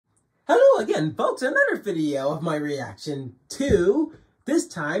again, folks, another video of my reaction to, this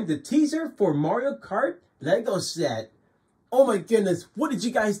time, the teaser for Mario Kart Lego set. Oh my goodness, what did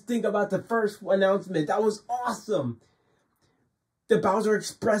you guys think about the first announcement? That was awesome. The Bowser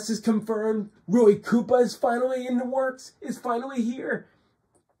Express is confirmed. Roy Koopa is finally in the works. Is finally here.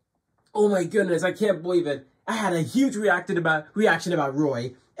 Oh my goodness, I can't believe it. I had a huge reaction about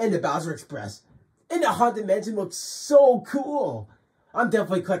Roy and the Bowser Express. And the Haunted Mansion looks so cool. I'm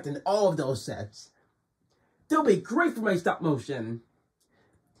definitely collecting all of those sets. They'll be great for my stop motion.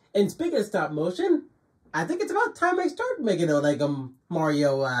 And speaking of stop motion, I think it's about time I start making a Lego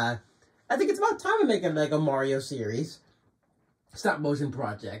Mario, I think it's about time I make a Lego Mario series. Stop motion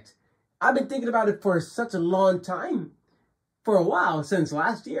project. I've been thinking about it for such a long time. For a while, since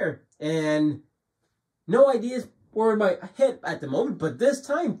last year. And no ideas were in my head at the moment, but this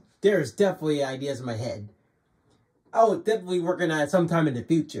time, there's definitely ideas in my head. I will definitely work on that sometime in the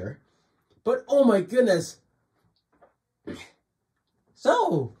future. But oh my goodness.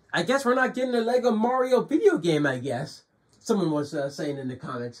 So, I guess we're not getting a Lego Mario video game, I guess. Someone was saying in the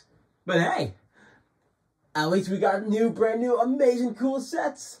comments. But hey, at least we got brand new, amazing, cool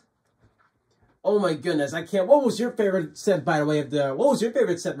sets. Oh my goodness, I can't. What was your favorite set, by the way, what was your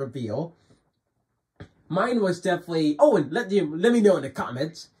favorite set reveal? Mine was definitely, oh, and let me know in the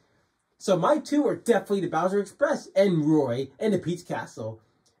comments. So my two are definitely the Bowser Express and Roy and the Peach Castle.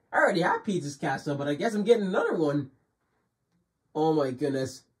 I already have Peach's Castle, but I guess I'm getting another one. Oh my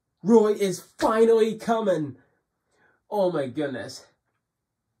goodness. Roy is finally coming. Oh my goodness.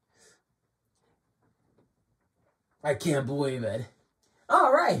 I can't believe it.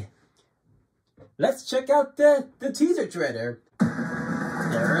 All right. Let's check out the teaser trailer.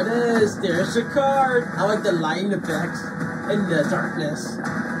 There it is. There's the card. I like the lighting effects and the darkness.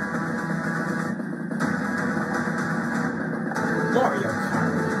 Mario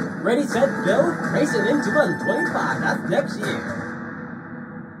Kart. Ready, set, go. Racing in 2025. That's next year.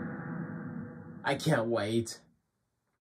 I can't wait.